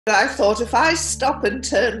I thought if I stop and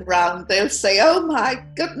turn round, they'll say, "Oh my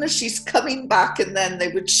goodness, she's coming back," and then they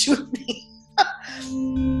would shoot me.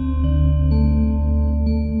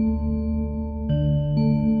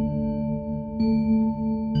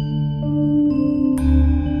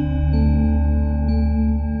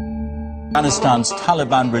 Afghanistan's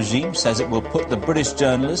Taliban regime says it will put the British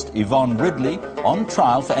journalist Yvonne Ridley on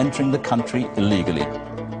trial for entering the country illegally.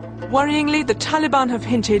 Worryingly, the Taliban have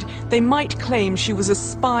hinted they might claim she was a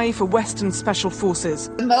spy for Western special forces.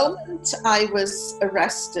 The moment I was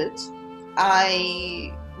arrested,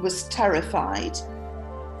 I was terrified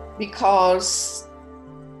because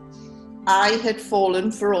I had fallen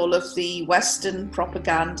for all of the Western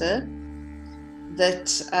propaganda that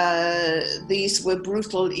these were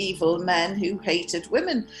brutal, evil men who hated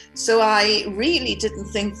women. So I really didn't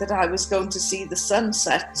think that I was going to see the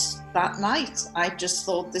sunset that night. I just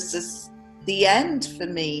thought, this is the end for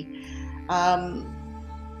me.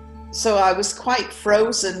 So I was quite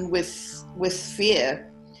frozen with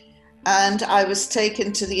fear. And I was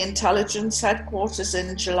taken to the intelligence headquarters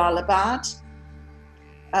in Jalalabad.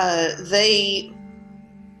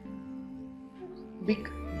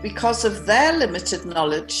 Because of their limited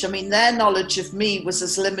knowledge, I mean, their knowledge of me was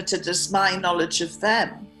as limited as my knowledge of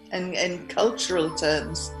them in cultural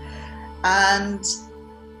terms. And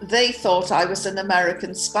they thought I was an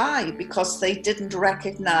American spy because they didn't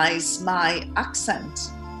recognize my accent.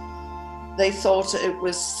 They thought it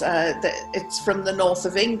was, it's from the north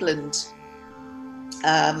of England,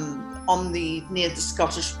 near the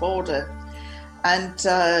Scottish border.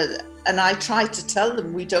 And I tried to tell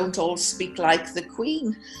them we don't all speak like the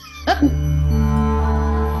Queen.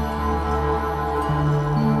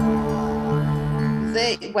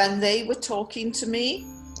 When they were talking to me,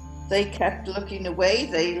 they kept looking away.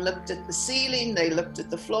 They looked at the ceiling, they looked at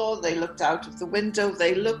the floor, they looked out of the window,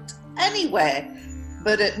 they looked anywhere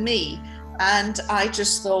but at me. And I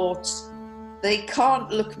just thought, they can't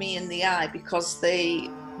look me in the eye because they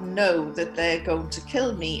know that they're going to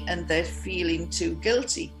kill me and they're feeling too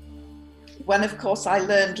guilty. When, of course, I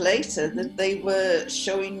learned later that they were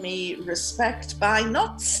showing me respect by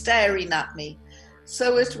not staring at me.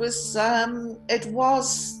 So it was a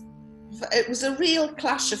real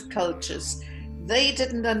clash of cultures. They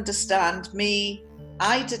didn't understand me.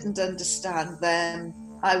 I didn't understand them.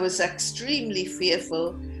 I was extremely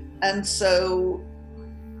fearful. And so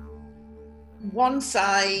once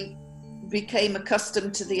I became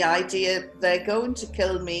accustomed to the idea they're going to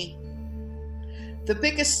kill me, the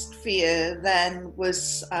biggest fear then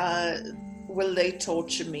was, will they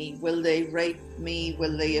torture me? Will they rape me?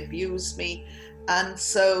 Will they abuse me? And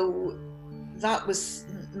so that was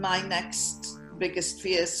my next biggest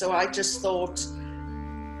fear. So I just thought,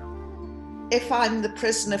 if I'm the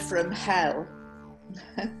prisoner from hell,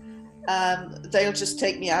 they'll just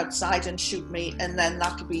take me outside and shoot me, and then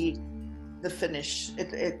that'll be the finish.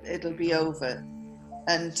 It'll be over.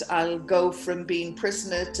 And I'll go from being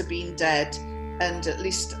prisoner to being dead. And at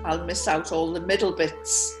least I'll miss out all the middle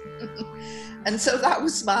bits. And so that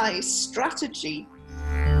was my strategy.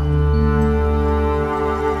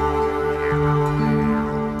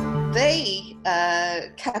 They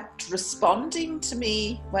kept responding to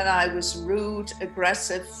me when I was rude,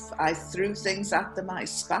 aggressive. I threw things at them, I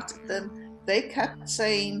spat at them. They kept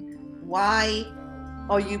saying, "Why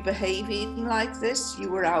are you behaving like this? You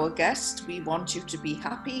were our guest. We want you to be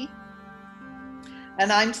happy." And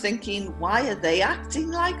I'm thinking, why are they acting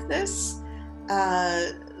like this?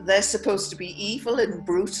 They're supposed to be evil and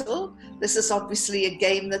brutal. This is obviously a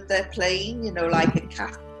game that they're playing, you know, like a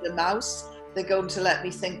cat and a mouse. They're going to let me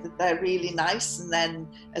think that they're really nice, and then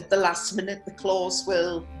at the last minute the claws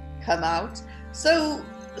will come out. So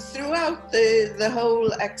throughout the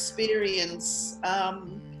whole experience,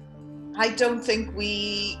 I don't think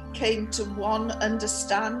we came to one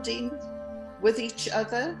understanding with each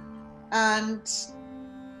other.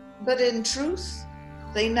 But in truth,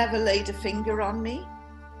 they never laid a finger on me.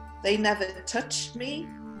 They never touched me.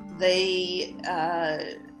 They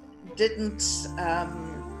didn't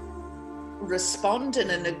respond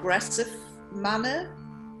in an aggressive manner.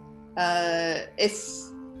 If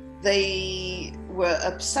they were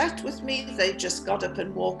upset with me, they just got up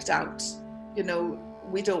and walked out. You know,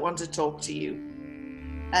 we don't want to talk to you.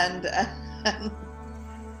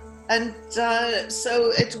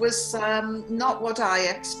 So it was not what I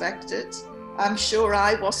expected. I'm sure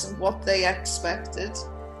I wasn't what they expected.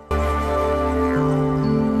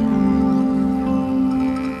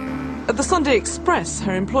 At the Sunday Express,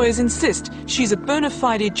 her employers insist she's a bona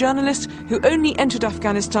fide journalist who only entered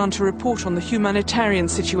Afghanistan to report on the humanitarian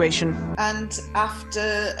situation. And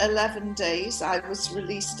after 11 days, I was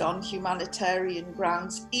released on humanitarian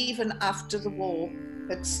grounds, even after the war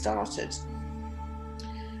had started.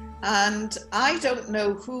 And I don't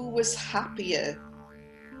know who was happier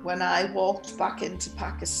when I walked back into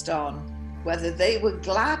Pakistan, whether they were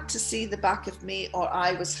glad to see the back of me or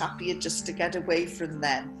I was happier just to get away from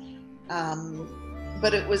them.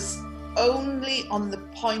 But it was only on the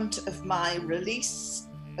point of my release,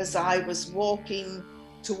 as I was walking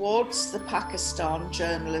towards the Pakistan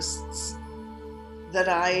journalists, that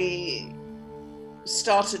I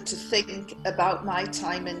started to think about my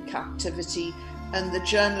time in captivity. And the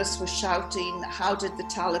journalists were shouting, "How did the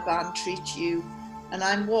Taliban treat you?" And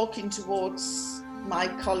I'm walking towards my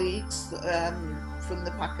colleagues from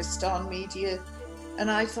the Pakistan media,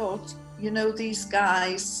 and I thought, you know, these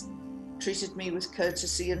guys treated me with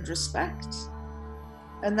courtesy and respect.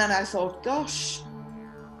 And then I thought, gosh,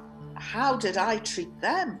 how did I treat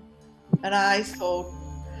them? And I thought,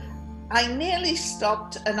 I nearly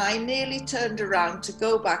stopped and I nearly turned around to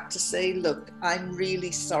go back to say, look, I'm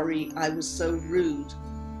really sorry I was so rude.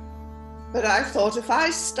 But I thought, if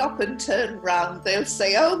I stop and turn around, they'll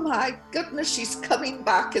say, oh my goodness, she's coming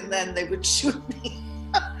back, and then they would shoot me.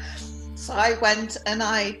 So I went and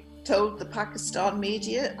I told the Pakistan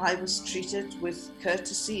media I was treated with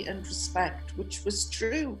courtesy and respect, which was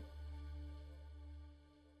true.